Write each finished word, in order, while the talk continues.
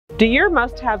Do your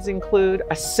must-haves include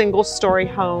a single-story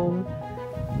home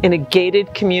in a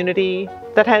gated community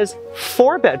that has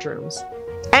 4 bedrooms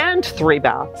and 3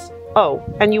 baths? Oh,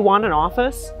 and you want an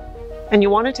office? And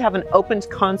you want it to have an open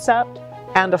concept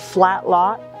and a flat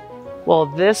lot? Well,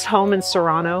 this home in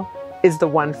Serrano is the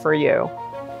one for you.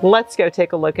 Let's go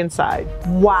take a look inside.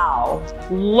 Wow,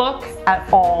 look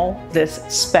at all this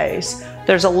space.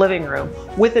 There's a living room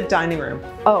with a dining room.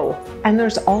 Oh, and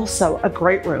there's also a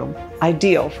great room,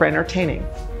 ideal for entertaining.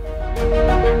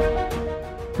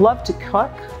 Love to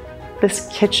cook? This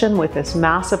kitchen with this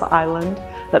massive island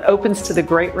that opens to the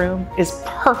great room is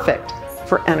perfect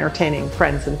for entertaining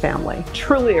friends and family.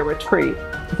 Truly a retreat.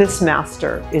 This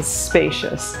master is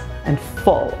spacious and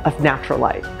full of natural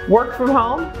light. Work from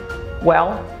home?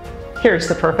 Well, here's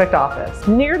the perfect office.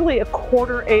 Nearly a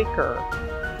 1/4 acre.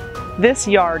 This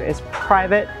yard is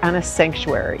private and a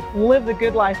sanctuary. Live the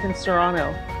good life in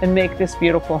Serrano and make this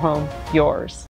beautiful home yours.